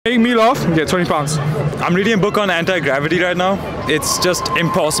Make me laugh, you get £20. I'm reading a book on anti-gravity right now. It's just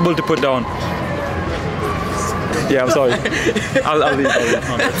impossible to put down. Yeah, I'm sorry. I'll leave.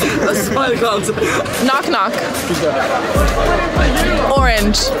 Knock knock.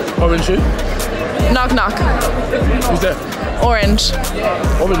 Orange. Orange who? Knock knock. Who's there? Orange.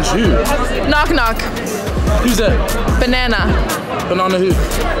 Orange who? Knock knock. Who's there? Banana. Banana who?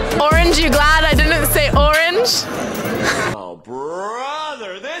 Orange, you glad I didn't say orange? Oh,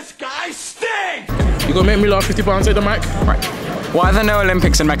 brother, this guy stinks! You gonna make me laugh £50, take the mic? Right. Why are there no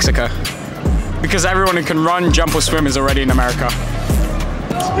Olympics in Mexico? Because everyone who can run, jump or swim is already in America.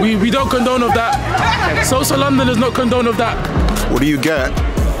 We don't condone of that. Social London does not condone of that. What do you get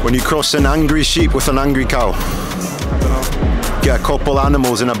when you cross an angry sheep with an angry cow? Get a couple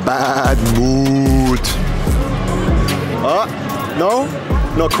animals in a bad mood. No?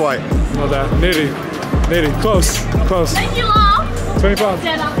 Not quite. Not there. Nearly. Close. Thank you, laugh. £20.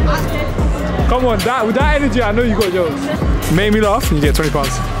 Come on, with that energy, I know you got jokes. Make me laugh, and you get £20.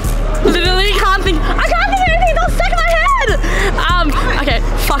 Literally can't think. I can't think of anything. That's stuck in my head. Okay,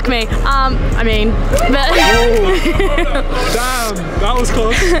 fuck me. I mean, but Damn, that was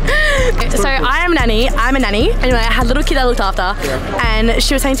close. So I'm a nanny. Anyway, I had a little kid I looked after, and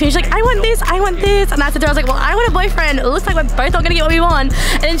she was saying to me, she's like, I want this, and I said to her, I was like, well, I want a boyfriend. It looks like we're both not gonna get what we want.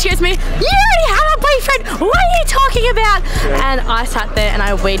 And then she goes to me, you already have a boyfriend. What are you talking about? And I sat there and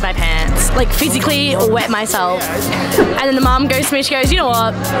I weighed my pants, like physically wet myself. And then the mom goes to me, she goes, you know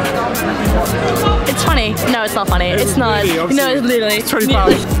what? It's funny. No, it's not funny. It's not. No, it's literally. It's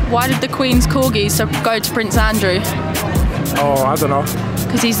 £20. Why did the Queen's corgis go to Prince Andrew? Oh, I don't know.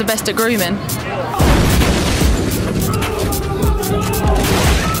 Because he's the best at grooming.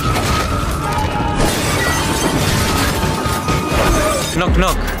 Knock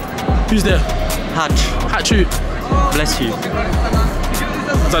knock. Who's there? Hatch. Hatch who? Bless you.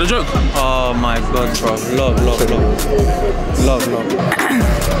 Is that a joke? Oh my god, bro. Love.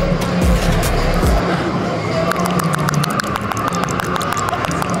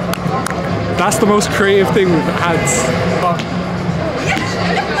 That's the most creative thing we've had.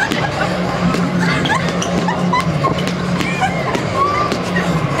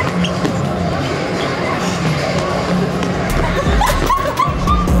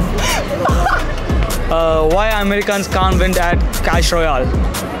 Why Americans can't win at Clash Royale?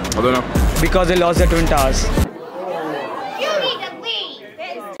 I don't know. Because they lost the Twin Towers.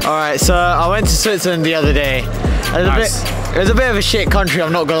 Alright, so I went to Switzerland the other day. It was a bit of a shit country,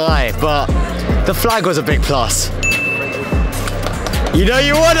 I'm not gonna lie, but the flag was a big plus. You know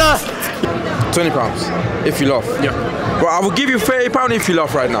you wanna! £20 if you laugh. Yeah. Well, I will give you £30 if you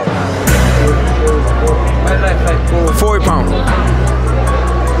laugh right now. £40.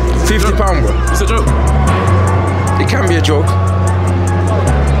 £50, bro. It's a joke. It can be a joke.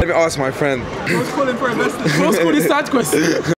 Let me ask my friend. What's calling for investors? What's called his side quest?